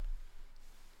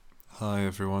Hi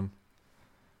everyone,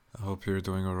 I hope you're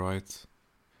doing alright.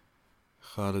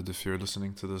 Khalid, if you're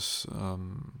listening to this,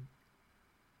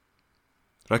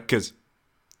 ركز.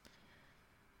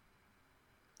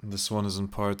 This one is in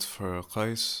part for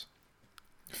Qais.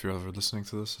 If you're ever listening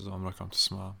to this, إذا عمرك عم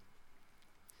تسمع.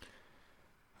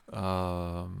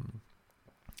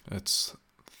 It's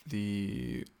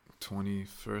the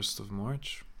 21st of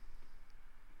March,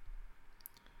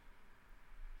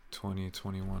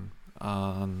 2021.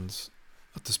 And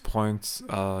at this point,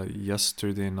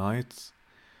 yesterday night,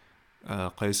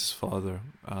 Qais' father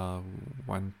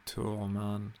went to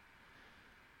Oman.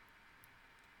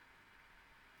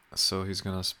 So he's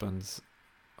gonna spend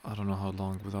I don't know how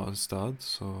long without his dad,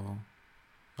 so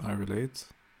I relate.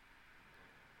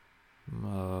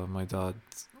 My dad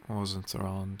wasn't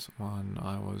around when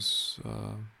I was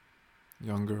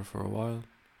younger for a while,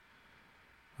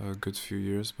 a good few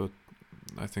years, but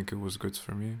I think it was good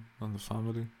for me and the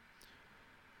family.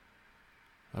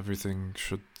 Everything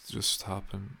should just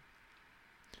happen.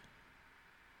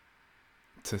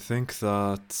 To think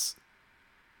that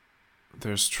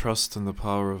there's trust in the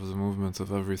power of the movement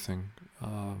of everything.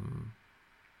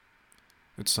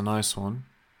 It's a nice one.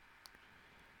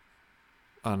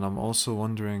 And I'm also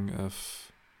wondering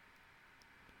if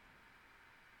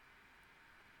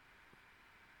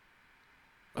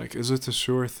is it a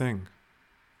sure thing?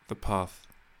 The path?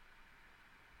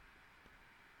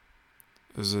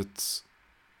 Is it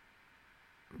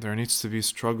there needs to be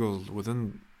struggle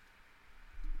within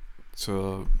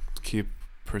to keep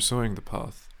pursuing the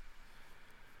path?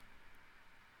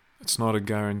 It's not a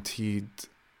guaranteed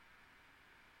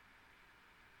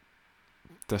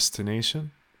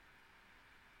destination,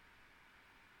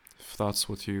 if that's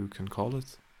what you can call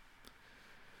it.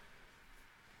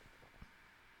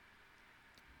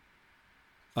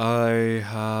 I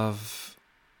have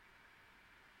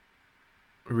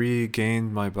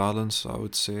regained my balance, I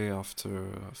would say,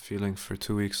 after feeling for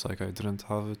 2 weeks like I didn't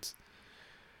have it.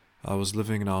 I was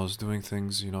living and I was doing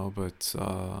things, but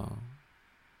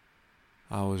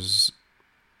I was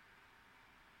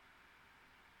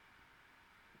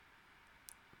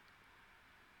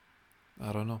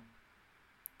I don't know.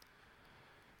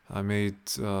 I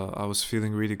was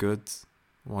feeling really good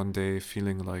one day,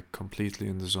 feeling like completely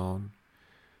in the zone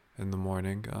in the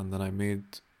morning, and then I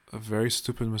made a very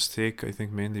stupid mistake, I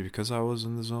think mainly because I was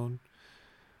in the zone,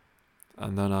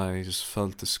 and then I just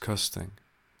felt disgusting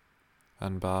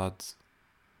and bad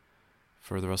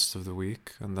for the rest of the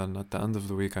week. And then at the end of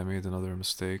the week I made another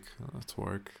mistake at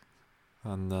work,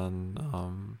 and then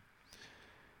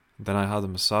I had a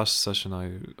massage session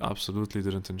I absolutely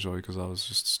didn't enjoy because I was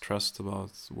just stressed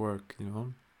about work,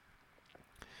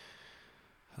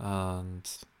 And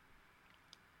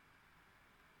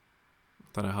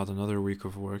then I had another week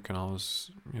of work and I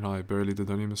was, I barely did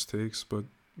any mistakes, but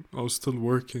I was still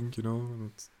working,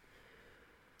 And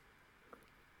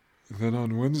then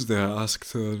on Wednesday I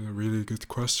asked a really good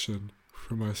question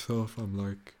for myself.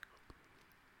 I'm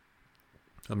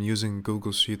using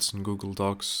Google Sheets and Google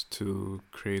Docs to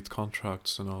create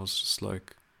contracts, and I was just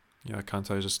like, yeah, can't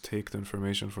I just take the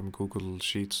information from Google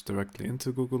Sheets directly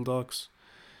into Google Docs?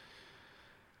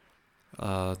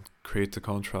 Create the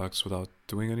contracts without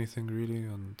doing anything really.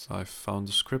 And I found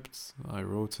the script, I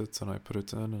wrote it, and I put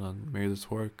it in, and I made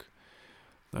it work.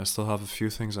 I still have a few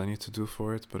things I need to do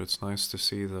for it, but it's nice to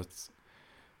see that,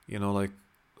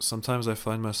 sometimes I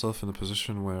find myself in a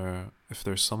position where if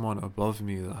there's someone above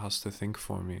me that has to think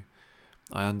for me,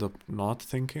 I end up not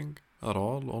thinking at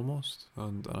all, almost.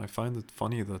 And I find it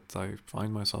funny that I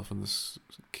find myself in this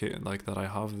that I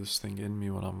have this thing in me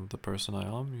when I'm the person I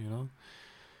am,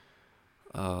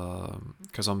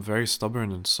 because I'm very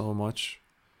stubborn in so much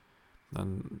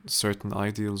and certain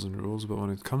ideals and rules, but when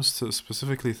it comes to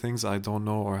specifically things I don't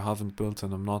know or haven't built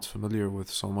and I'm not familiar with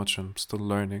so much, I'm still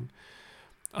learning,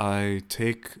 I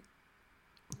take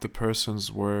the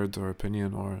person's word or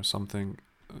opinion or something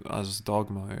as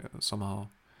dogma somehow.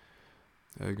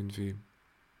 Irgendwie.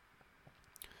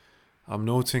 I'm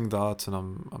noting that, and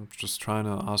I'm just trying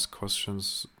to ask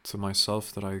questions to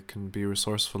myself that I can be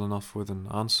resourceful enough with and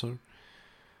answer.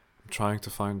 I'm trying to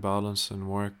find balance in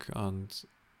work and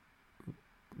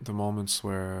the moments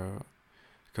where,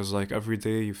 because every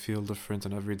day you feel different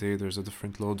and every day there's a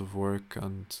different load of work.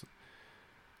 And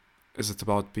is it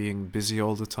about being busy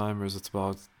all the time, or is it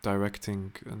about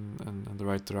directing in the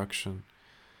right direction?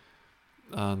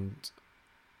 And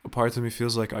a part of me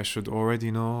feels like I should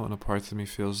already know, and a part of me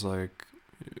feels like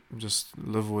just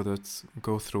live with it,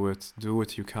 go through it, do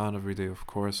what you can every day, of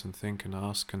course, and think and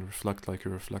ask and reflect like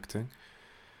you're reflecting.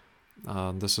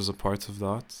 And this is a part of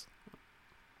that.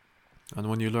 And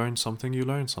when you learn something, you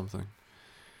learn something.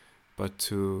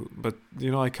 but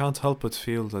I can't help but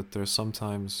feel that there's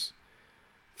sometimes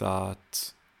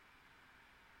that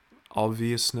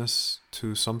obviousness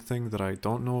to something that I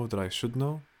don't know that I should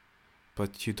know,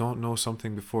 but you don't know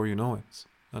something before you know it.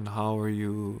 And how are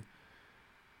you,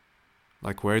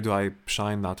 like, where do I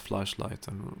shine that flashlight?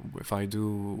 And if I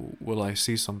do, will I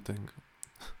see something?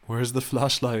 Where's the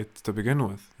flashlight to begin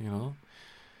with,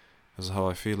 Is how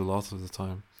I feel a lot of the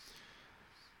time.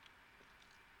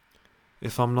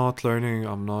 If I'm not learning,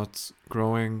 I'm not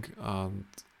growing, and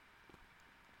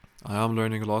I am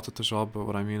learning a lot at the job, but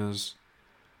what I mean is,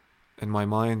 in my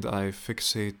mind, I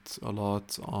fixate a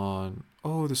lot on,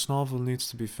 oh, this novel needs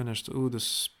to be finished. Oh,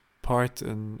 this part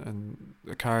in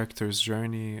the character's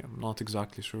journey, I'm not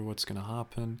exactly sure what's gonna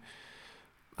happen.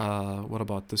 What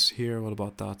about this here? What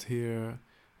about that here?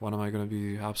 When am I gonna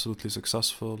be absolutely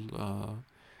successful?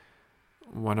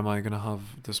 When am I gonna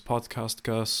have this podcast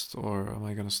guest, or am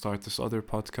I gonna start this other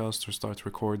podcast, or start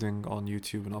recording on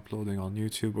YouTube and uploading on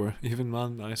YouTube? Or even,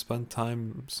 man, I spend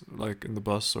time like in the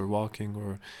bus or walking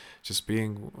or just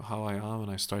being how I am,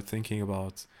 and I start thinking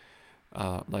about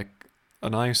like a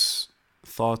nice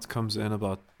thought comes in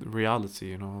about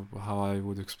reality, how I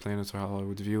would explain it or how I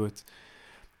would view it,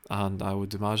 and I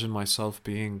would imagine myself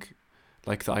being,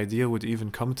 like, the idea would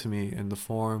even come to me in the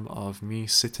form of me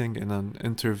sitting in an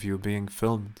interview being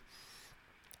filmed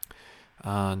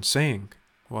and saying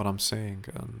what I'm saying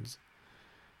and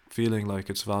feeling like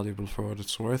it's valuable for what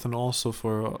it's worth, and also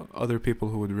for other people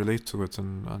who would relate to it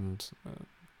and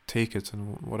take it in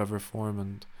whatever form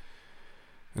and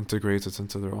integrate it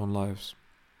into their own lives.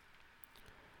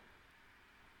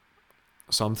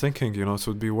 So I'm thinking, it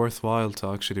would be worthwhile to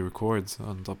actually record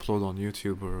and upload on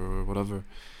YouTube or whatever.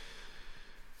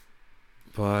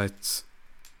 But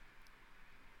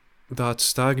that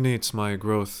stagnates my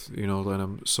growth, and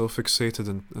I'm so fixated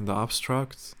in the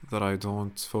abstract that I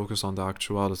don't focus on the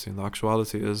actuality. And the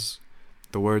actuality is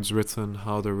the words written,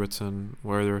 how they're written,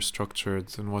 where they're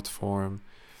structured, in what form,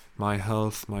 my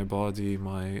health, my body,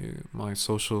 my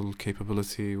social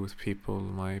capability with people,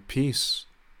 my peace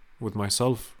with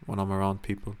myself when I'm around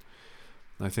people.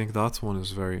 I think that one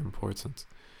is very important.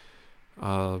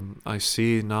 I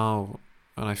see now,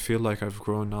 and I feel like I've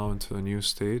grown now into a new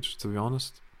stage, to be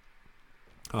honest,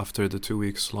 after the 2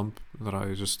 week slump that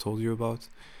I just told you about,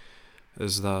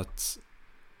 is that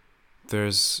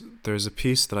there's a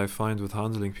piece that I find with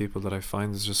handling people that I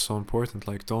find is just so important.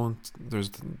 Like,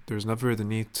 there's never the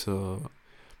need to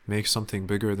make something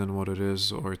bigger than what it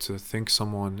is, or to think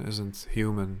someone isn't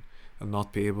human and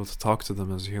not be able to talk to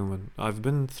them as human. I've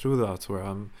been through that, where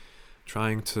I'm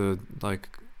trying to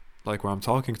like where I'm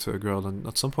talking to a girl, and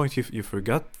at some point you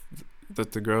forget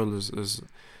that the girl is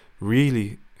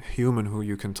really human who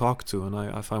you can talk to. And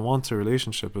if I want a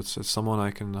relationship, it's someone I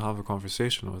can have a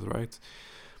conversation with, right?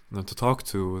 And to talk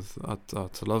to with at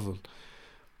a level.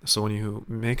 So when you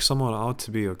make someone out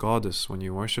to be a goddess, when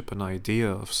you worship an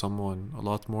idea of someone a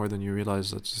lot more than you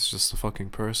realize that it's just a fucking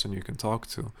person you can talk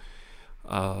to,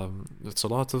 it's a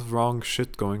lot of wrong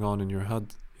shit going on in your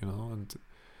head,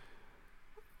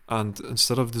 and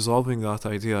instead of dissolving that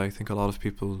idea, I think a lot of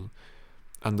people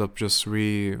end up just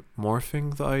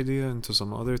re-morphing the idea into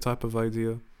some other type of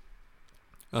idea,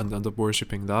 and end up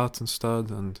worshipping that instead,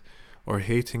 or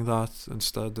hating that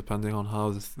instead, depending on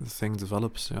how the thing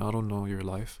develops. I don't know your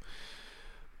life,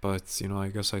 but I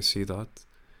guess I see that.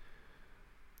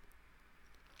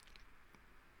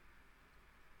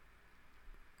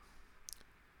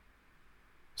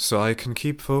 So I can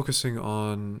keep focusing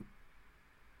on,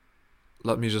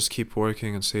 let me just keep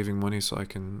working and saving money so I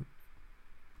can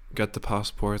get the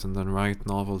passport and then write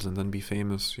novels and then be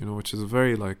famous, which is a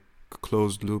very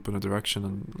closed loop in a direction.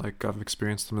 And I've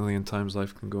experienced a million times,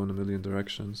 life can go in a million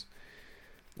directions.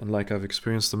 And I've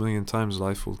experienced a million times,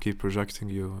 life will keep projecting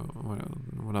you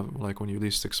when you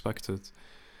least expect it.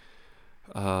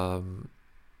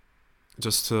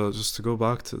 Just to go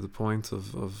back to the point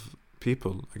of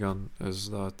people again, is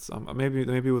that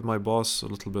maybe with my boss a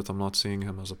little bit, I'm not seeing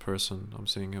him as a person, I'm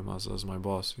seeing him as my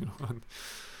boss,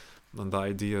 and the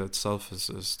idea itself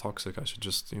is toxic. I should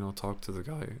just talk to the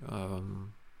guy.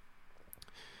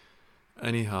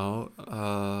 Anyhow,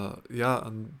 yeah,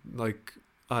 and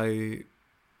I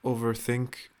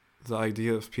overthink the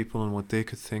idea of people and what they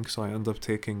could think, so I end up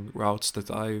taking routes that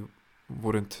I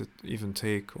wouldn't even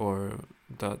take, or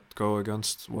that go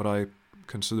against what I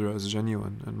consider as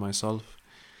genuine in myself.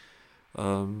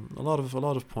 A lot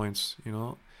of points,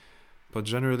 but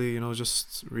generally,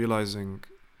 just realizing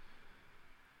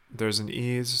there's an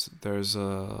ease, there's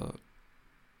a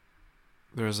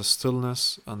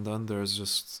stillness, and then there's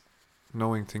just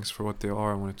knowing things for what they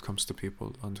are when it comes to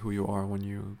people, and who you are when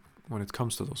when it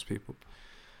comes to those people.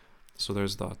 So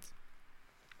there's that.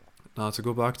 Now to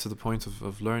go back to the point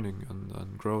of learning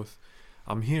and growth,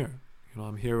 I'm here.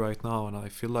 I'm here right now, and I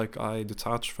feel like I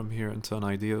detach from here into an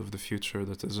idea of the future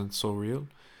that isn't so real,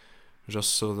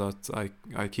 just so that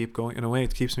I keep going. In a way,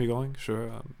 it keeps me going,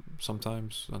 sure,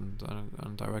 sometimes,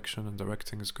 and direction and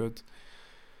directing is good.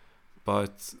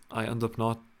 But I end up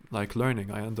not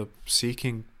learning. I end up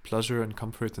seeking pleasure and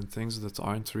comfort in things that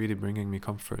aren't really bringing me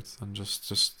comfort, and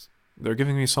just they're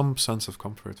giving me some sense of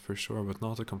comfort for sure, but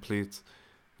not a complete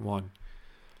one.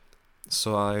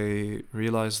 So I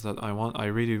realized that I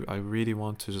really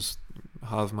want to just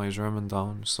have my German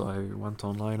down. So I went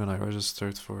online and I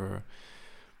registered for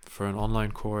an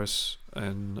online course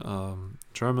in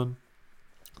German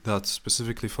that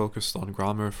specifically focused on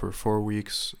grammar for 4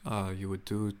 weeks. You would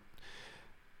do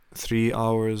 3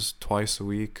 hours twice a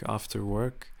week after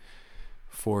work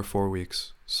for 4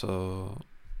 weeks. So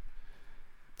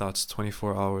that's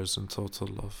 24 hours in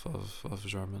total of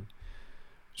German,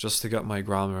 just to get my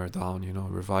grammar down,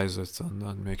 revise it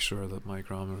and make sure that my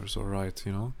grammar is alright,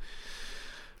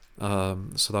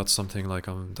 so that's something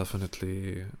I'm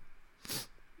definitely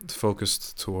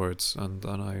focused towards, and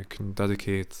I can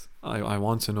dedicate. I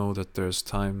want to know that there's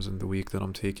times in the week that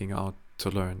I'm taking out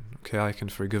to learn. Okay, I can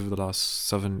forgive the last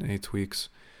 7-8 weeks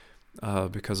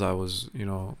because I was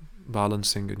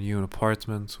balancing a new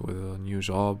apartment with a new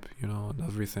job, and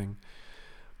everything.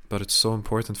 But it's so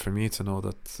important for me to know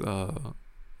that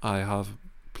I have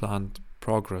planned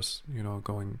progress,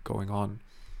 going on.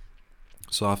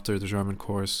 So after the German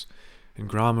course in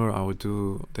grammar,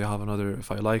 they have another,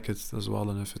 if I like it as well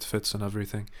and if it fits and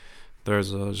everything,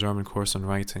 there's a German course in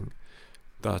writing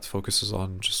that focuses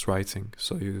on just writing.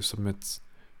 So you submit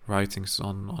writings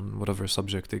on whatever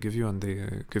subject they give you, and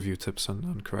they give you tips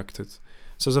and correct it.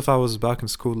 It's as if I was back in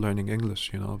school learning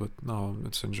English, but no,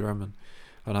 it's in German.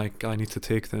 And I need to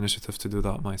take the initiative to do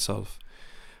that myself.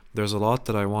 There's a lot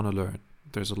that I want to learn.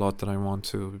 There's a lot that I want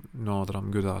to know that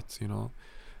I'm good at,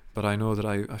 But I know that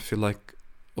I feel like,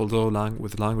 although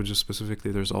with languages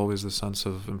specifically, there's always the sense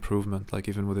of improvement. Like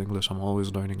even with English, I'm always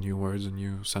learning new words and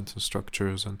new sentence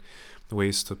structures and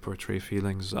ways to portray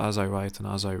feelings as I write and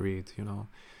as I read,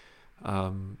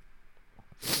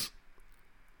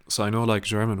 So I know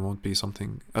German won't be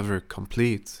something ever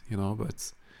complete,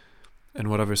 but in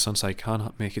whatever sense I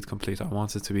can make it complete, I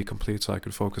want it to be complete so I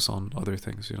could focus on other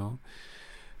things,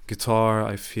 Guitar,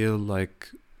 I feel like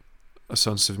a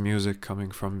sense of music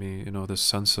coming from me, this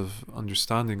sense of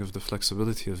understanding of the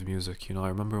flexibility of music. I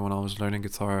remember when I was learning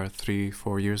guitar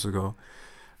 3-4 years ago,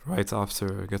 right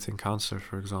after getting cancer,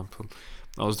 for example,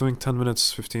 I was doing 10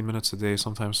 minutes, 15 minutes a day,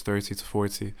 sometimes 30 to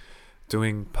 40,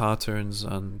 doing patterns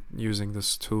and using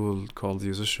this tool called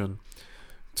Musician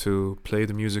to play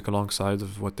the music alongside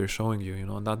of what they're showing you,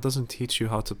 and that doesn't teach you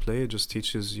how to play, it just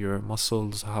teaches your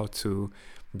muscles how to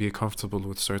be comfortable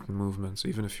with certain movements.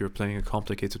 Even if you're playing a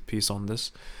complicated piece on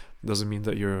this, doesn't mean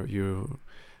that you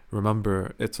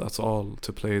remember it at all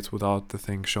to play it without the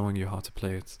thing showing you how to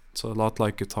play it. It's a lot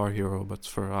like Guitar Hero, but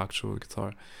for actual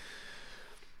guitar.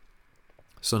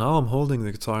 So now I'm holding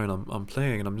the guitar and I'm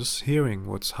playing, and I'm just hearing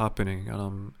what's happening, and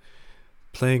I'm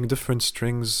playing different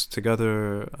strings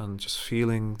together and just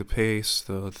feeling the pace,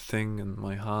 the thing, and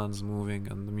my hands moving,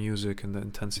 and the music and the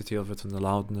intensity of it and the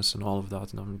loudness and all of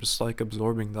that. And I'm just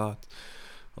absorbing that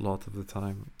a lot of the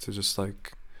time to just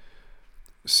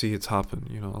see it happen,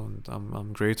 and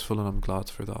I'm grateful and I'm glad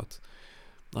for that.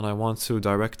 And I want to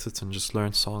direct it and just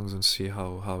learn songs and see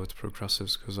how it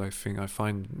progresses, because I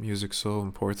find music so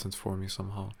important for me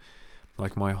somehow.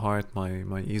 My heart,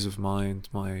 my ease of mind,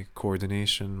 my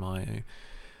coordination,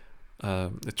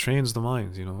 it trains the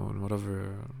mind,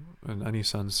 in any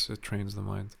sense, it trains the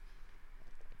mind.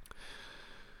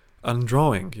 And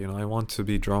drawing, I want to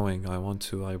be drawing. I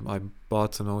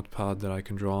bought a notepad that I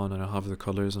can draw on, and I have the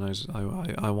colors, and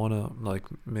I want to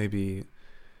maybe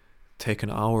take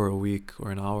an hour a week, or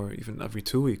an hour even every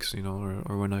 2 weeks,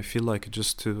 or when I feel like it,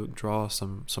 just to draw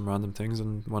some random things.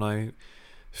 And when I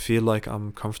feel like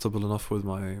I'm comfortable enough with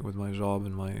my job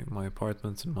and my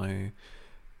apartment and my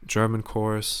German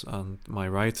course and my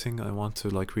writing, I want to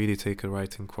really take a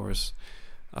writing course.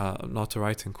 Not a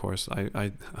writing course.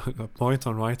 A point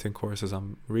on writing courses,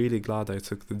 I'm really glad I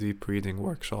took the deep reading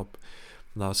workshop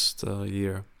last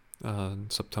year in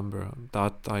September.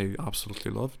 That I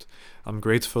absolutely loved. I'm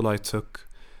grateful I took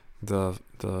the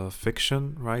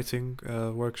fiction writing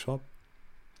workshop.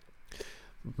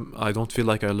 I don't feel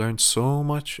like I learned so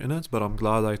much in it, but I'm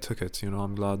glad I took it.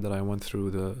 I'm glad that I went through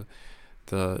the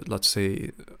let's say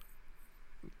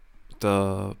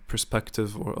the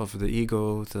perspective of the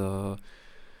ego,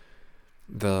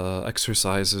 the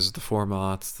exercises, the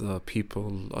format, the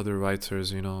people, other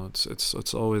writers,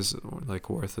 it's always like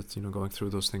worth it, going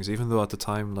through those things. Even though at the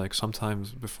time, like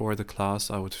sometimes before the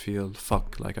class, I would feel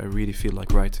fuck, like I really feel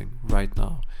like writing right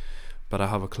now, but I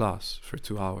have a class for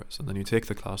 2 hours, and then you take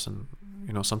the class, and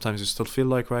sometimes you still feel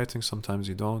like writing, sometimes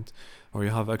you don't, or you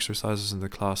have exercises in the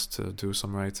class to do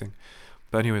some writing.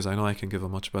 But anyways, I know I can give a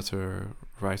much better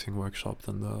writing workshop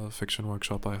than the fiction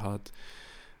workshop I had.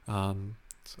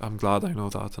 I'm glad I know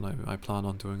that, and I plan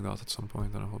on doing that at some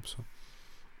point, and I hope so.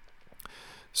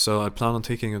 So I plan on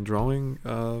taking a drawing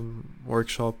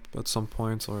workshop at some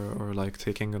point, or like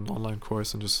taking an online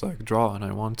course and just like draw. And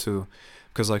I want to,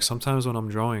 because like sometimes when I'm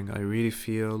drawing, I really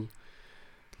feel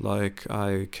like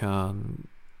I can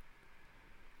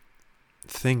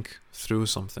think through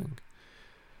something.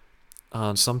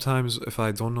 And sometimes if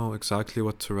I don't know exactly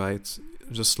what to write,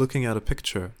 just looking at a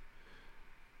picture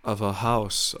of a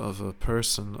house, of a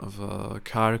person, of a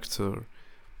character,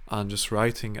 and just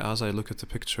writing as I look at the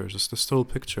picture, just a still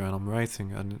picture, and I'm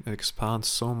writing, and it expands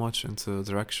so much into the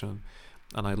direction,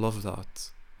 and I love that.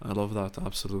 I love that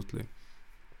absolutely.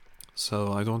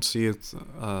 So I don't see it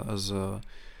as a.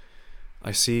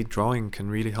 I see drawing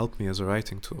can really help me as a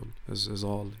writing tool. Is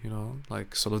all,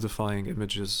 like solidifying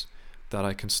images that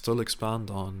I can still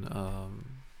expand on.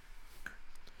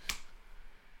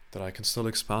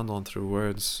 Through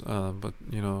words, but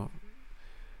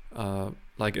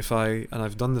like if and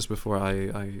I've done this before.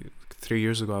 I 3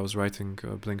 years ago I was writing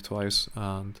Blink Twice,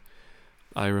 and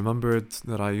I remembered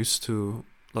that I used to,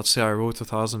 let's say I wrote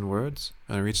 1,000 words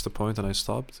and I reached a point and I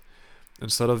stopped.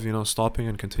 Instead of stopping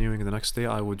and continuing the next day,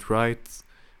 I would write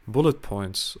bullet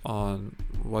points on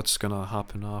what's gonna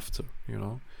happen after,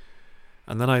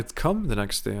 and then I'd come the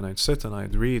next day and I'd sit and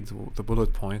I'd read the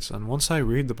bullet points. And once I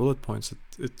read the bullet points,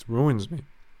 it ruins me.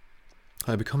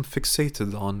 I become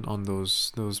fixated on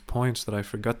those points that I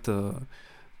forget the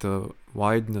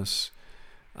wideness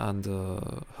and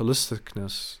the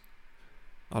holisticness.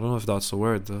 I don't know if that's a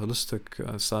word. The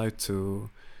holistic side to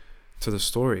the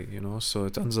story, So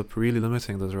it ends up really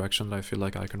limiting the direction that I feel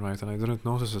like I can write. And I didn't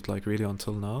notice it like really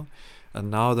until now. And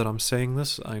now that I'm saying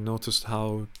this, I noticed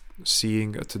how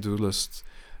seeing a to-do list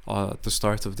at the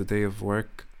start of the day of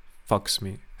work fucks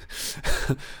me.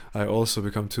 I also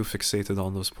become too fixated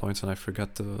on those points, and I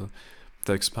forget the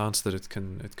expanse that it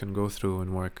can go through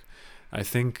in work. I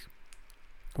think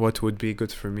what would be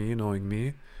good for me, knowing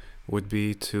me, would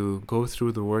be to go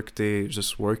through the work day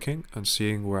just working and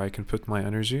seeing where I can put my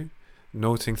energy,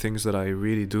 noting things that I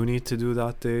really do need to do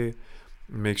that day,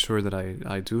 make sure that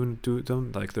I do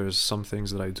them. Like there's some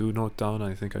things that I do note down,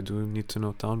 I think I do need to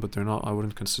note down, but I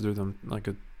wouldn't consider them like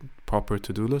a proper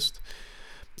to-do list.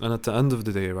 And at the end of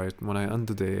the day, right, when I end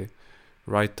the day,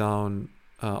 write down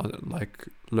like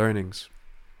learnings,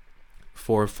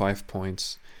 4 or 5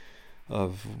 points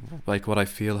of like what I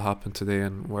feel happened today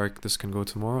and where this can go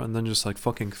tomorrow, and then just like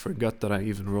fucking forget that I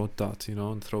even wrote that,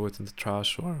 and throw it in the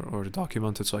trash, or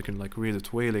document it so I can like read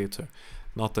it way later,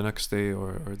 not the next day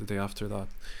or the day after that.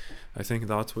 I think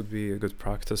that would be a good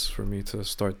practice for me to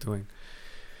start doing.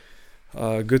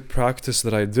 A good practice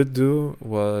that I did do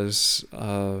was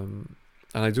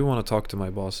and I do want to talk to my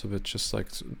boss a bit, just like,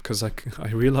 because like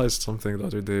I realized something the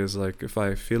other day is like, if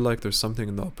I feel like there's something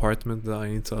in the apartment that I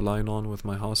need to align on with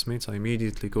my housemates, I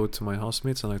immediately go to my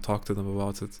housemates and I talk to them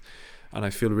about it, and I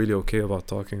feel really okay about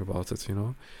talking about it,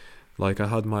 Like I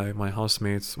had my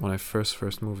housemate when I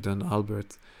first moved in,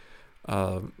 Albert.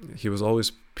 He was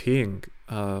always peeing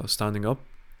standing up,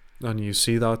 and you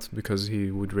see that because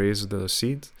he would raise the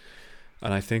seat.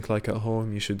 And I think like at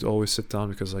home you should always sit down,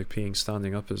 because like peeing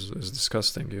standing up is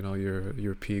disgusting,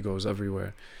 your pee goes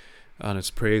everywhere and it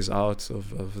sprays out of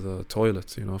the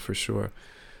toilet, for sure.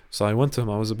 So I went to him.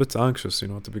 I was a bit anxious,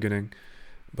 at the beginning,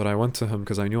 but I went to him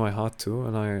because I knew I had to,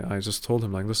 and I just told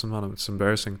him like, listen man, it's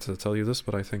embarrassing to tell you this,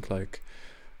 but I think like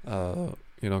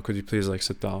could you please like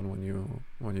sit down when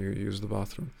you use the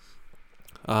bathroom.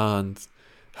 And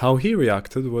how he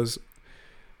reacted was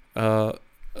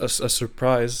a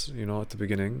surprise, at the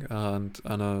beginning, and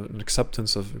an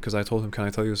acceptance of, because I told him, can I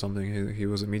tell you something? He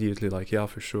was immediately like, yeah,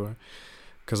 for sure.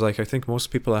 Because like I think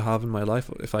most people I have in my life,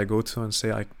 if I go to and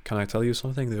say, can I tell you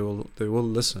something, they will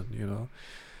listen,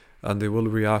 and they will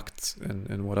react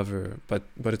in whatever, but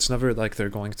it's never like they're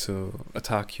going to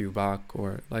attack you back,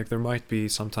 or like there might be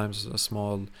sometimes a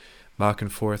small back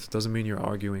and forth. It doesn't mean you're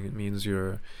arguing, it means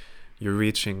you're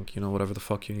reaching, whatever the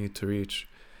fuck you need to reach.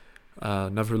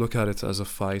 Never look at it as a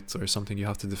fight or something you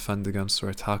have to defend against or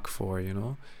attack for,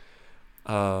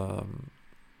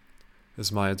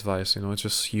 is my advice. It's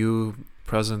just you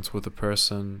present with the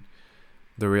person,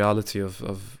 the reality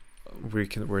of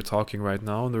we're talking right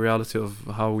now, and the reality of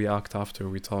how we act after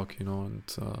we talk, and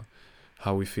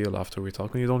how we feel after we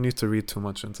talk. And you don't need to read too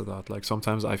much into that. Like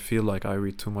sometimes I feel like I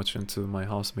read too much into my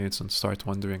housemates and start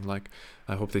wondering, like,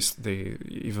 I hope they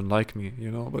even like me,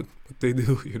 but they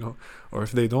do, or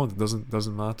if they don't, it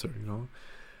doesn't matter,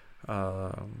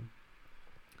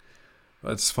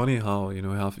 It's funny how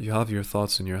you have your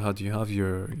thoughts in your head, you have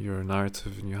your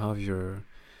narrative, and you have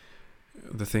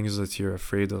the things that you're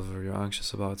afraid of or you're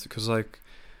anxious about. Because like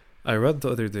I read the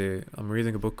other day, I'm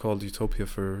reading a book called Utopia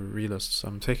for Realists.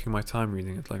 I'm taking my time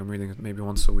reading it. Like I'm reading it maybe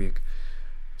once a week.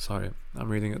 Sorry, I'm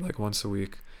reading it like once a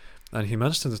week. And he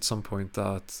mentioned at some point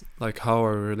that like how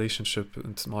our relationship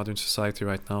in modern society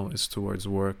right now is towards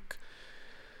work,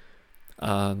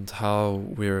 and how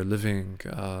we're living,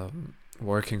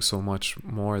 working so much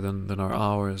more than our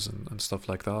hours and stuff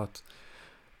like that.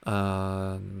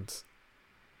 And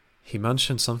he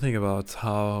mentioned something about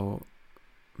how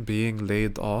being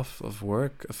laid off of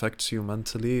work affects you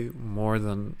mentally more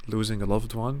than losing a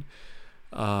loved one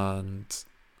and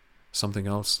something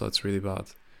else that's really bad.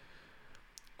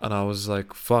 And I was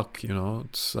like, fuck,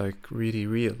 it's like really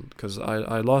real, because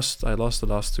I lost the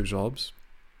last two jobs,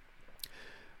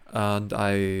 and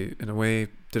I in a way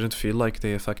didn't feel like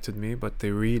they affected me, but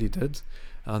they really did.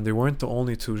 And they weren't the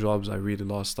only two jobs I really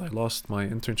lost. I lost my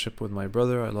internship with my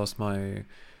brother, I lost my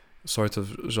sort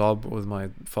of job with my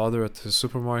father at his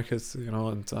supermarket,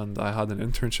 and I had an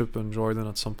internship in Jordan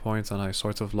at some point, and I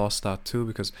sort of lost that too,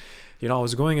 because I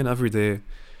was going in every day,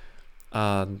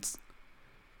 and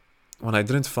when I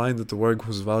didn't find that the work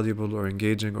was valuable or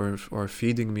engaging or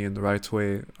feeding me in the right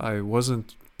way, I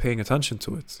wasn't paying attention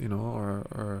to it,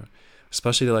 or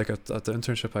especially like at the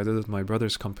internship I did at my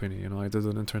brother's company. I did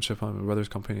an internship at my brother's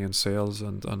company in sales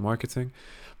and marketing.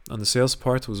 And the sales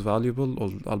part was valuable,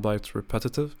 albeit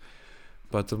repetitive.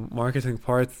 But the marketing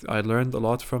part, I learned a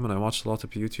lot from, and I watched a lot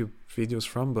of YouTube videos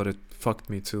from, but it fucked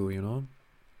me too,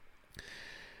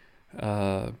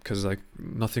 because like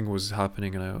nothing was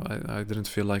happening, and I didn't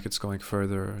feel like it's going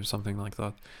further or something like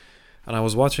that. And I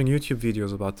was watching YouTube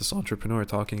videos about this entrepreneur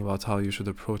talking about how you should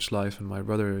approach life, and my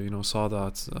brother, saw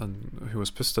that, and he was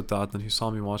pissed at that, and he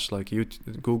saw me watch like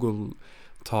Google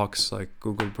talks, like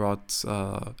Google brought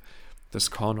this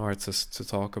con artist to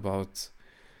talk about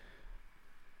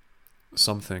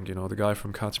something, the guy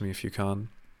from Catch Me If You Can.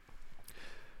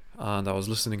 And I was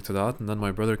listening to that, and then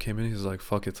my brother came in, he's like,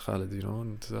 fuck it, Khalid,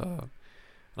 and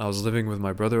I was living with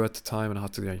my brother at the time, and I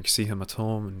had to see him at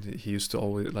home, and he used to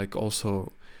always, like,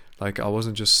 also, like, I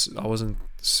wasn't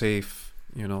safe,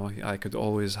 I could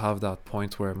always have that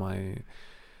point where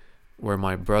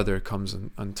my brother comes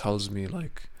and tells me,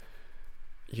 like,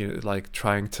 like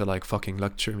trying to like fucking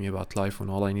lecture me about life, when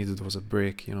all I needed was a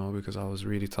break, because I was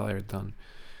really tired then.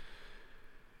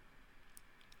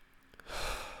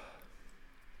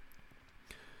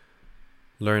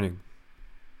 Learning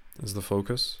is the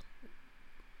focus,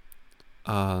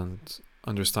 and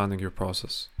understanding your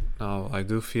process. Now, I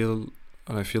do feel,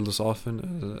 and I feel this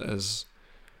often, is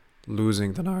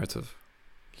losing the narrative,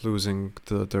 losing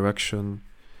the direction,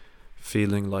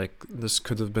 feeling like this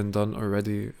could have been done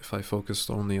already if I focused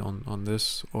only on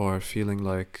this, or feeling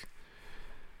like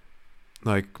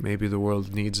maybe the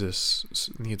world needs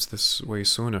this way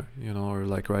sooner, or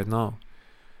like right now.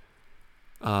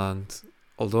 And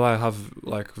although I have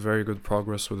like very good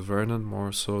progress with Vernon,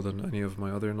 more so than any of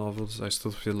my other novels, I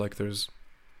still feel like there's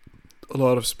a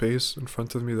lot of space in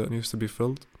front of me that needs to be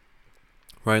filled.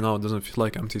 Right now it doesn't feel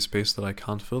like empty space that I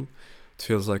can't fill. It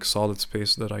feels like solid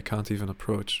space that I can't even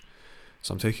approach.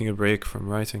 So I'm taking a break from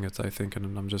writing it, I think,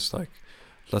 and I'm just like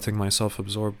letting myself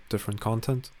absorb different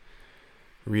content.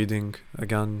 Reading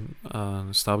again,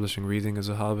 establishing reading as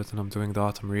a habit, and I'm doing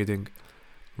that. I'm reading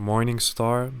Morning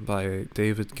Star by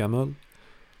David Gemmell.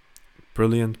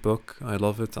 Brilliant book, I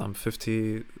love it. I'm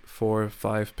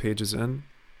 5 pages in,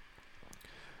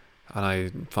 and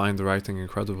I find the writing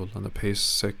incredible and the pace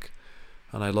sick.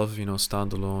 And I love,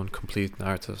 standalone, complete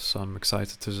narratives. So I'm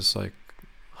excited to just like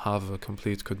have a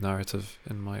complete good narrative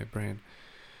in my brain.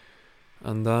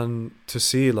 And then to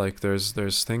see like there's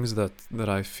things that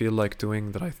I feel like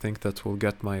doing that I think that will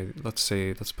get my, let's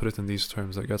put it in these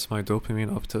terms, that gets my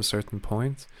dopamine up to a certain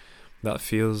point, that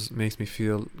makes me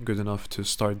feel good enough to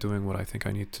start doing what I think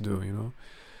I need to do,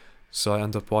 So I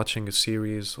end up watching a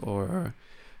series or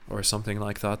something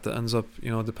like that ends up,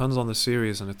 depends on the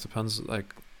series, and it depends,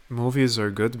 like movies are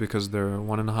good because they're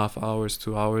 1.5 hours,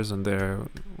 2 hours, and they're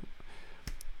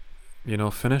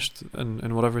finished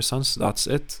in whatever sense. That's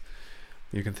it.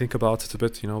 You can think about it a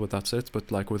bit, but that's it.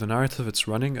 But like with a narrative, it's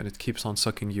running and it keeps on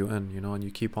sucking you in, and you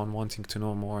keep on wanting to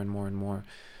know more and more and more.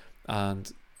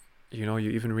 And you know,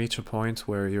 you even reach a point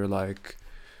where you're like,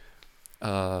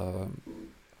 uh,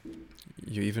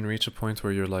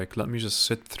 let me just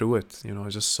sit through it, you know,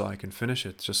 just so I can finish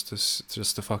it, just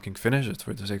to fucking finish it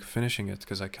for the sake of finishing it,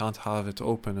 because I can't have it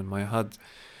open in my head.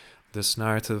 This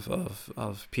narrative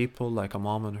of people like a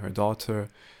mom and her daughter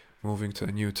moving to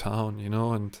a new town, you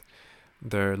know, and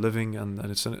they're living, and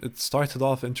it started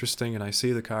off interesting, and I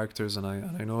see the characters, and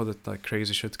I know that like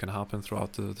crazy shit can happen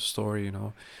throughout the story, you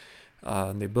know,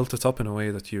 and they built it up in a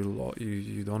way that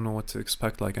you don't know what to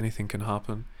expect, like anything can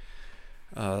happen.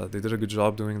 They did a good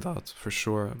job doing that for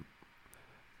sure,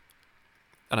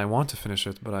 and I want to finish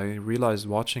it, but I realized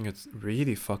watching it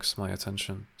really fucks my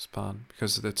attention span,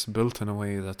 because it's built in a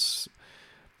way that's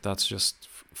just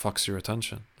fucks your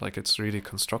attention. Like it's really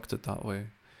constructed that way,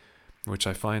 which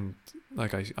I find,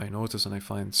 like I notice and I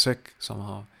find sick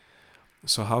somehow.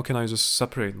 So how can I just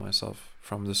separate myself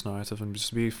from this narrative and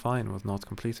just be fine with not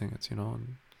completing it, you know?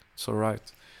 And it's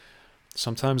alright.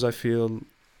 Sometimes I feel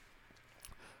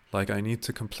like I need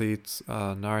to complete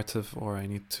a narrative, or I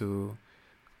need to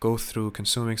go through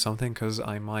consuming something, because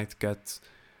I might get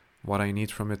what I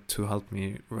need from it to help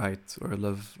me write or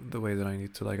live the way that I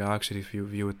need to. Like I actually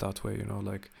view it that way, you know,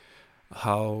 like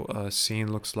how a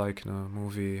scene looks like in a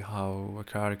movie, how a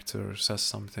character says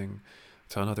something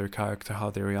to another character, how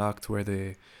they react, where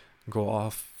they go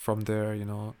off from there, you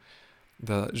know,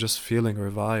 the just feeling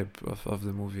or vibe of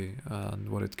the movie and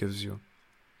what it gives you.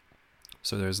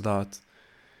 So there's that.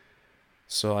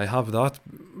 So I have that,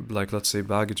 like, let's say,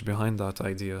 baggage behind that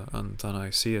idea, and I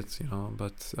see it, you know,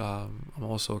 but I'm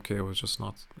also okay with just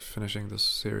not finishing this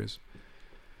series.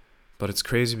 But it's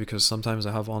crazy because sometimes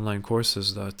I have online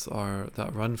courses that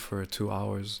run for 2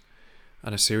 hours,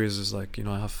 and a series is like, you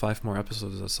know, I have 5 more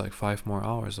episodes. That's like 5 more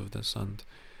hours of this, and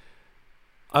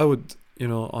I would, you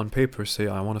know, on paper say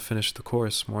I want to finish the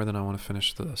course more than I want to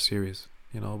finish the series,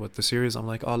 you know. But the series, I'm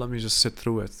like, oh, let me just sit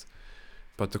through it.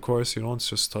 But the course, you don't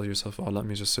just tell yourself, oh, let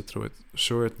me just sit through it.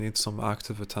 Sure, it needs some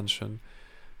active attention,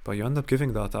 but you end up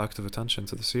giving that active attention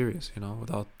to the series, you know,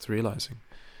 without realizing,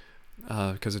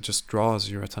 because it just draws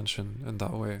your attention in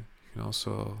that way, you know.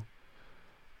 So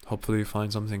hopefully you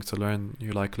find something to learn,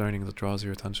 you like learning, that draws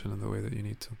your attention in the way that you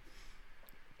need to.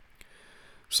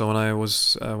 So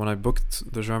when I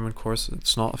booked the German course,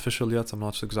 it's not official yet. I'm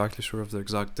not exactly sure of the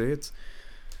exact date,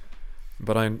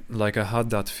 but I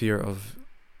had that fear of,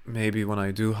 maybe when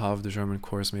I do have the German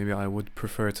course, maybe I would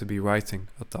prefer to be writing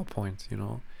at that point, you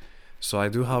know. So I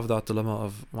do have that dilemma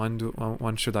of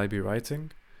when should I be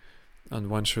writing, and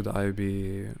when should I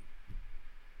be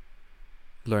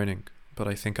learning. But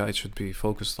I think I should be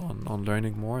focused on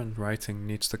learning more, and writing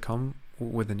needs to come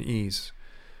with an ease,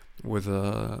 with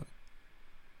a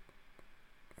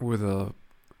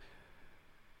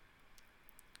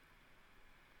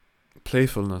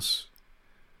playfulness,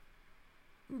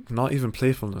 not even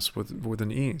playfulness, with an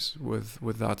ease,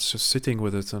 with that, just sitting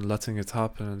with it and letting it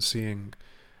happen, and seeing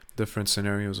different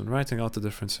scenarios and writing out the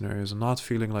different scenarios, and not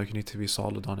feeling like you need to be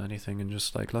solid on anything, and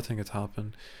just like letting it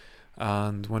happen.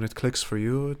 And when it clicks for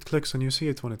you, it clicks, and you see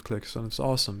it when it clicks, and it's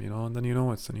awesome, you know. And then you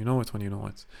know it, and you know it when you know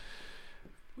it.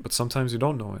 But sometimes you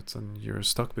don't know it, and you're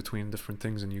stuck between different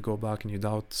things, and you go back and you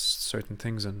doubt certain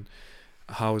things, and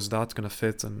how is that gonna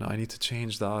fit, and I need to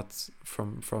change that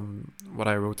from what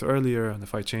I wrote earlier, and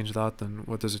if I change that, then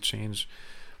what does it change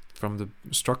from the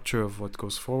structure of what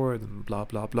goes forward, and blah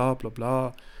blah blah blah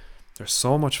blah. There's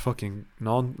so much fucking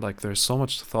there's so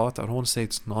much thought. I don't want to say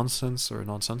it's nonsense or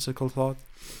nonsensical thought,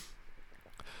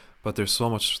 but there's so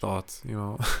much thought, you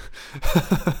know,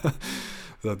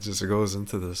 that just goes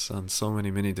into this, and so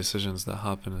many mini decisions that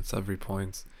happen at every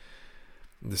point.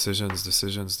 Decisions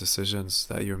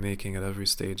that you're making at every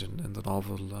stage in the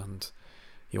novel, and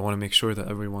you want to make sure that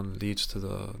everyone leads to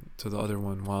the other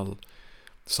one. While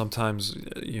sometimes,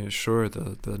 you know, sure,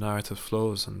 the narrative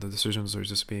flows and the decisions are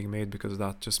just being made because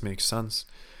that just makes sense,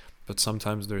 but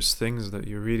sometimes there's things that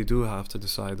you really do have to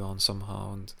decide on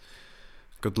somehow, and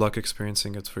good luck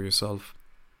experiencing it for yourself.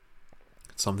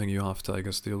 It's something you have to, I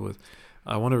guess, deal with.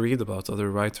 I want to read about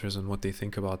other writers and what they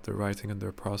think about their writing and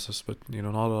their process, but, you know,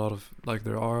 not a lot of, like,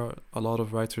 there are a lot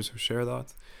of writers who share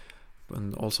that,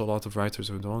 and also a lot of writers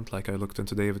who don't. Like, I looked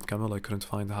into David Gemmell, I couldn't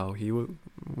find how he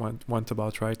went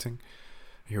about writing.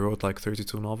 He wrote like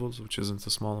 32 novels, which isn't a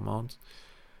small amount.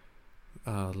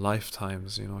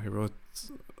 Lifetimes, you know, he wrote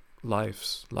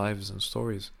lives and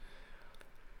stories.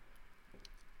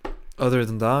 Other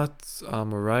than that,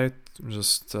 I'm alright.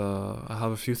 Just I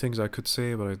have a few things I could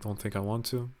say, but I don't think I want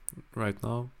to right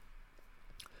now.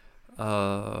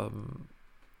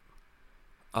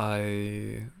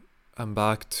 I am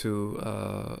back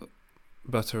to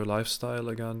better lifestyle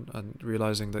again, and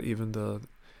realizing that even the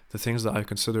the things that I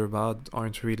consider bad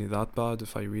aren't really that bad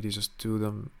if I really just do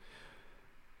them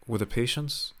with a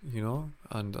patience,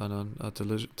 and a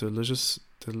diligence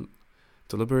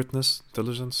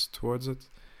towards it.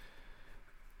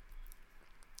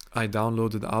 I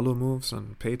downloaded Allo Moves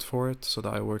and paid for it so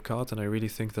that I work out, and I really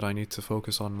think that I need to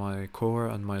focus on my core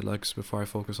and my legs before I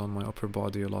focus on my upper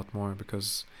body a lot more,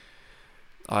 because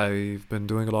I've been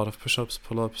doing a lot of push-ups,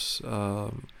 pull-ups,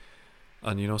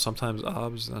 and sometimes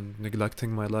abs, and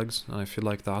neglecting my legs, and I feel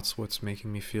like that's what's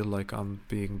making me feel like I'm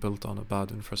being built on a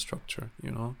bad infrastructure,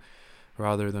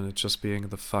 rather than it just being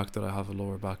the fact that I have a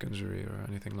lower back injury or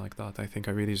anything like that. I think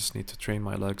I really just need to train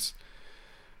my legs,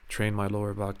 train my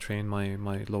lower back, train my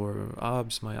lower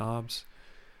abs,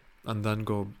 and then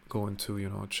go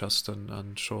into chest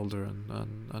and shoulder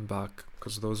and back,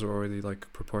 because those are already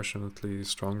like proportionately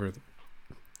stronger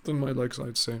than my legs,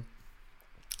 I'd say.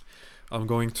 I'm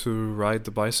going to ride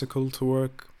the bicycle to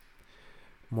work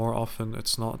more often.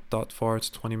 It's not that far, it's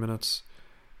 20 minutes.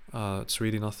 It's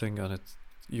really nothing, and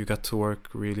you get to work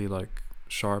really like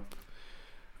sharp.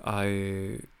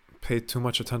 I paid too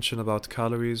much attention about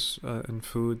calories in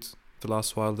food the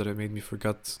last while, that it made me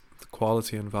forget the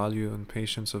quality and value and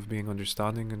patience of being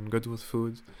understanding and good with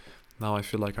food. Now I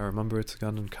feel like I remember it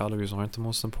again, and calories aren't the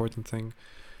most important thing.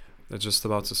 It's just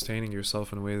about sustaining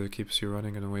yourself in a way that keeps you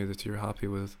running, in a way that you're happy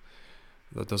with,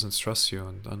 that doesn't stress you.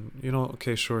 And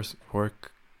okay, sure,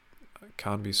 work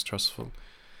can be stressful,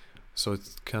 so it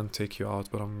can take you out,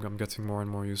 but I'm getting more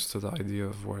and more used to the idea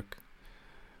of work.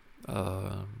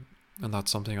 And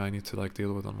that's something I need to like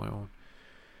deal with on my own.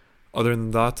 Other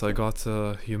than that, I got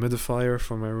a humidifier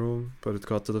for my room, but it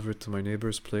got delivered to my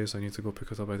neighbor's place. I need to go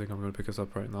pick it up. I think I'm going to pick it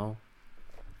up right now.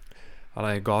 And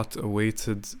I got a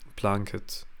weighted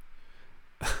blanket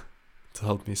to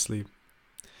help me sleep.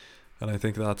 And I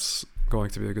think that's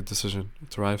going to be a good decision.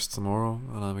 It arrives tomorrow,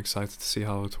 and I'm excited to see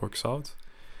how it works out.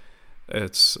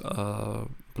 It's a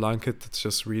blanket that's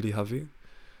just really heavy,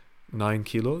 9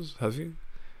 kilos heavy.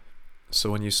 So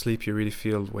when you sleep, you really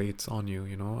feel weight on you,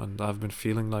 and I've been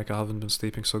feeling like I haven't been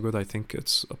sleeping so good. I think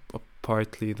it's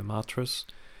partly the mattress,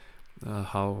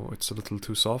 how it's a little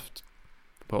too soft,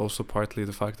 but also partly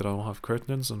the fact that I don't have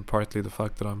curtains, and partly the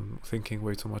fact that I'm thinking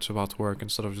way too much about work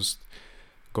instead of just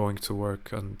going to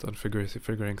work and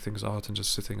figuring things out and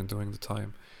just sitting and doing the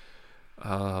time.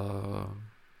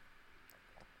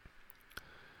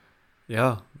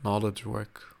 Yeah, knowledge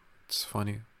work. It's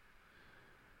funny.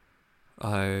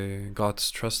 I got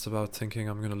stressed about thinking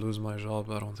I'm gonna lose my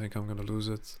job. I don't think I'm gonna lose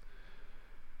it.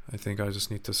 I think I just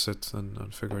need to sit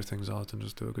and figure things out and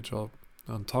just do a good job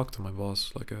and talk to my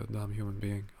boss like a damn human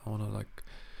being. I wanna like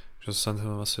just send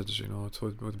him a message. It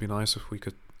would be nice if we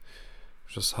could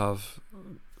just have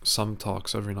some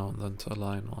talks every now and then to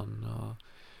align on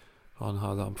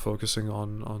how I'm focusing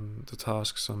on the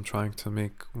tasks. I'm trying to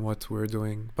make what we're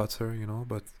doing better,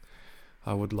 but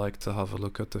I would like to have a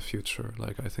look at the future.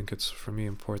 Like, I think it's, for me,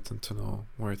 important to know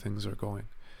where things are going.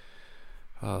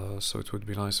 So it would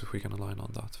be nice if we can align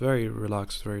on that. Very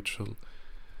relaxed, very chill.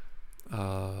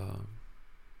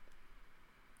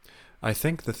 I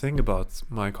think the thing about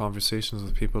my conversations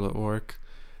with people at work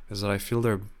is that I feel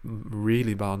they're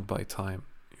really bound by time,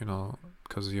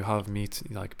 because you have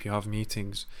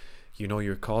meetings,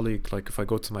 your colleague, like if I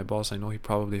go to my boss, I know he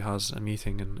probably has a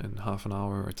meeting in half an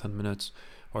hour or 10 minutes,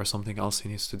 or something else he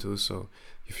needs to do, so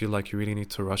you feel like you really need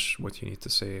to rush what you need to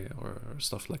say or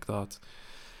stuff like that.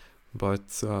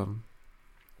 But I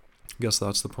guess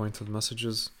that's the point of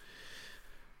messages.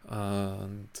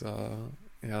 And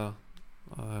yeah,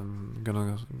 I'm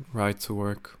gonna ride to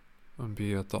work and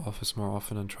be at the office more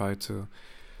often and try to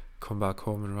come back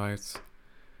home and write.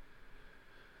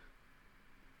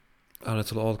 And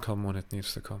it'll all come when it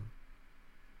needs to come.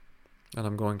 And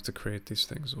I'm going to create these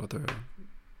things, whether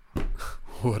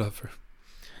whatever.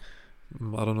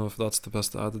 I don't know if that's the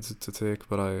best attitude to take,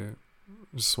 but I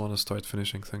just want to start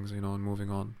finishing things, and moving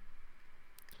on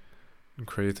and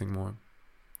creating more,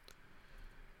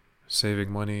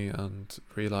 saving money and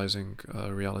realizing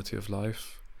a reality of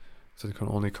life that can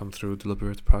only come through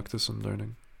deliberate practice and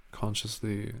learning,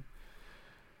 consciously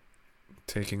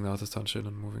taking that attention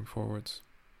and moving forwards.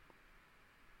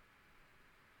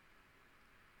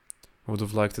 I would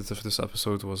have liked it if this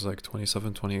episode was like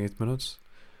 27, 28 minutes.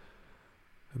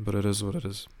 But it is what it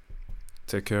is.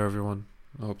 Take care, everyone.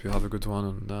 I hope you have a good one,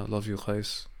 and love you,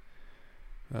 Qais.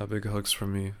 Big hugs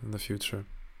from me in the future.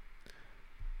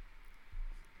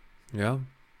 Yeah?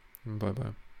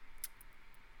 Bye-bye.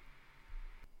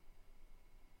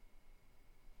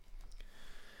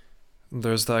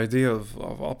 There's the idea of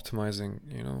optimizing,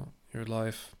 your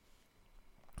life,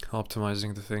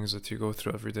 optimizing the things that you go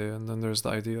through every day. And then there's the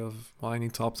idea of, well, I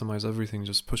need to optimize everything,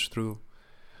 just push through.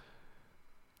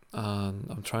 And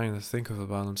I'm trying to think of a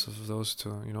balance of those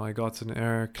two. I got an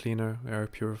air cleaner, air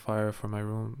purifier for my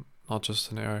room, not just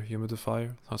an air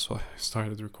humidifier. That's why I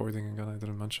started recording again. I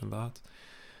didn't mention that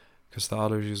because the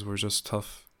allergies were just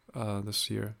tough this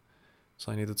year.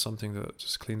 So I needed something that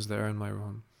just cleans the air in my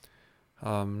room.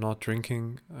 Not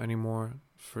drinking anymore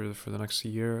for the next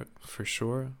year for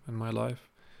sure in my life.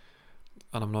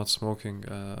 And I'm not smoking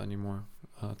anymore.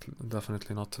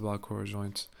 Definitely not tobacco or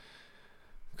joints.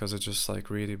 Because it just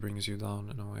really brings you down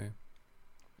in a way.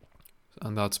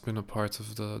 And that's been a part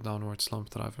of the downward slump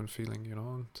that I've been feeling,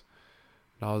 and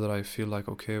now that I feel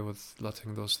okay with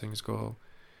letting those things go,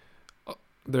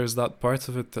 there's that part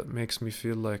of it that makes me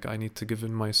feel like I need to give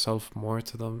in myself more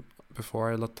to them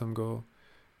before I let them go,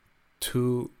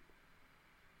 to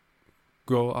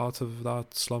go out of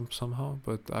that slump somehow.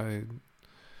 But I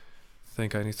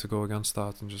think I need to go against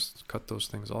that and just cut those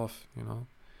things off,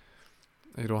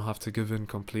 You don't have to give in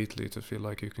completely to feel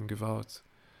like you can give out,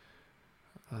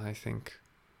 I think.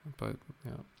 But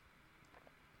yeah.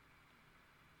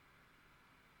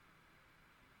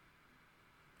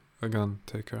 Again,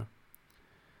 take care.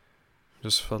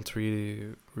 Just felt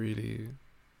really, really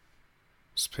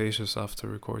spacious after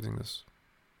recording this.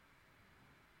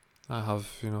 I have,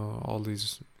 all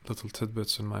these little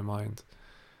tidbits in my mind,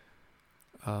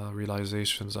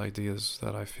 realizations, ideas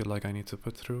that I feel like I need to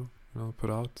put through, put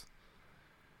out.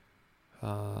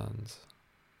 And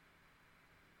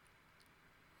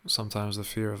sometimes the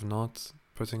fear of not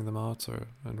putting them out, or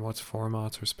in what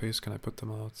format or space can I put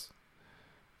them out.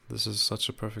 This is such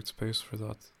a perfect space for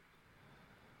that.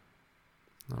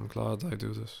 I'm glad I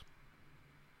do this.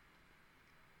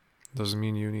 Doesn't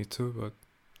mean you need to, but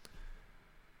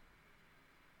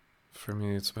for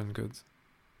me it's been good.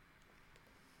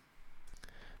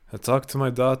 I talked to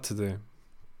my dad today,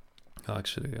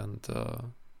 actually, and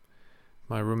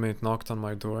my roommate knocked on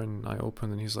my door and I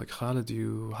opened and he's like, Khaled,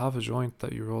 you have a joint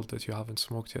that you rolled that you haven't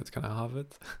smoked yet. Can I have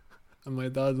it? And my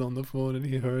dad's on the phone and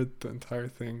he heard the entire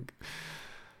thing.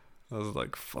 I was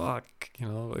like, fuck, he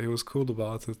was cool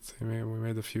about it. We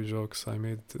made a few jokes. I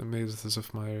made it as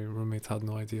if my roommate had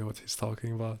no idea what he's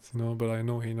talking about, but I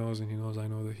know he knows and he knows I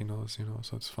know that he knows,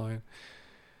 so it's fine.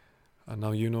 And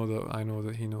now that I know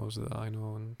that he knows that I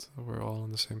know, and we're all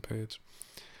on the same page.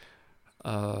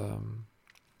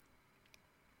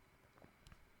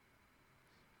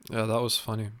 Yeah, that was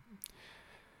funny.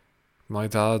 My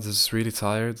dad is really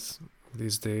tired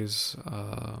these days.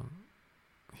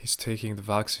 He's taking the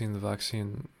vaccine. The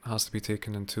vaccine has to be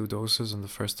taken in 2 doses, and the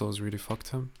first dose really fucked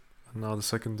him. And now the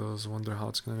second dose, wonder how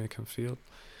it's going to make him feel.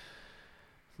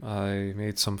 I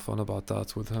made some fun about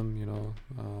that with him,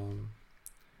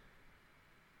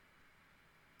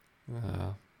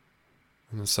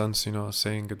 in a sense,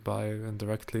 saying goodbye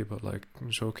indirectly, but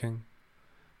joking.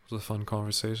 It was a fun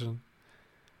conversation.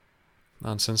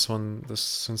 And since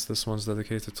this one's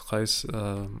dedicated to Qais,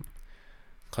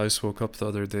 Qais woke up the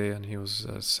other day and he was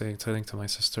telling to my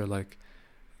sister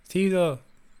Tito.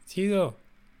 He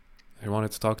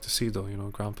wanted to talk to Sido,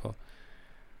 Grandpa.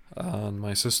 And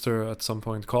my sister at some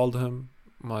point called him,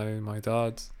 my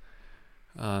dad,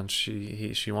 and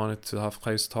she wanted to have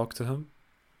Qais talk to him.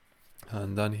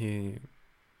 And then he,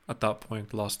 at that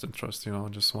point, lost interest,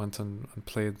 and just went and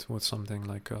played with something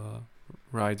like a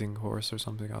riding horse or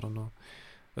something, I don't know,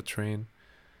 a train.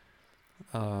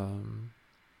 I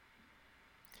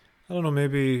don't know,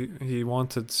 maybe he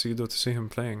wanted Sido to see him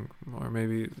playing, or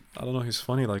maybe, I don't know, he's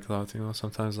funny like that,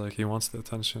 sometimes he wants the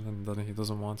attention and then he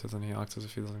doesn't want it and he acts as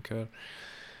if he doesn't care.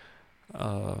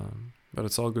 But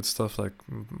it's all good stuff.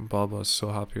 Baba is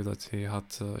so happy that he had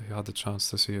the chance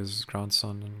to see his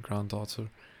grandson and granddaughter,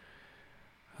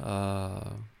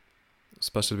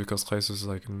 especially because Qais is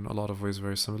in a lot of ways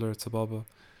very similar to Baba.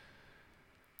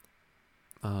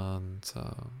 And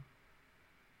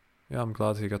yeah, I'm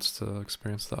glad he gets to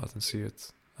experience that and see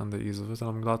it and the ease of it. And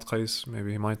I'm glad Qais,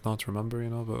 maybe he might not remember,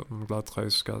 but I'm glad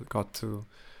Qais got to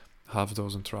have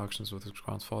those interactions with his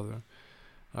grandfather.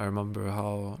 I remember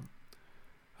how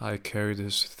I carried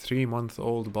his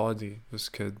 3-month-old body, this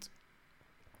kid,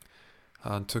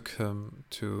 and took him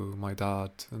to my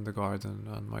dad in the garden,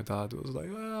 and my dad was like,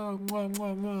 ah, mwah,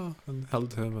 mwah, mwah, and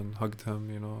held him and hugged him,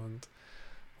 and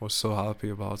was so happy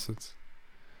about it.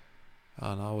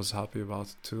 And I was happy about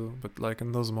it too. But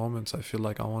in those moments, I feel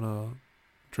like I want to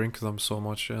drink them so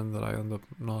much in that I end up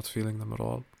not feeling them at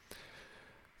all.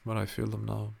 But I feel them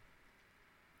now.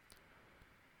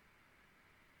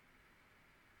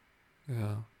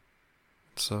 Yeah.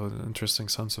 So an interesting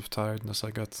sense of tiredness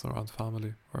I get around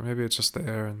family. Or maybe it's just the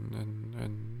air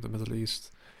in the Middle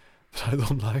East. but I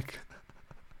don't like.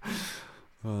 I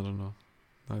don't know.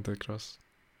 I digress.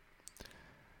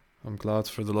 I'm glad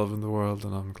for the love in the world,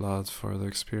 and I'm glad for the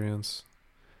experience.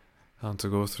 And to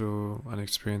go through an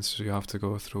experience, you have to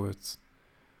go through it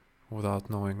without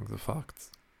knowing the fact.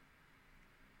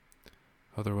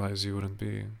 Otherwise, you wouldn't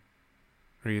be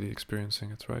really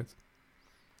experiencing it, right?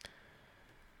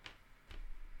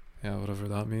 Yeah, whatever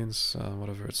that means,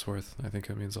 whatever it's worth, I think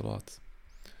it means a lot.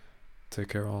 Take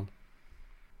care, all.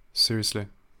 Seriously,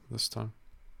 this time.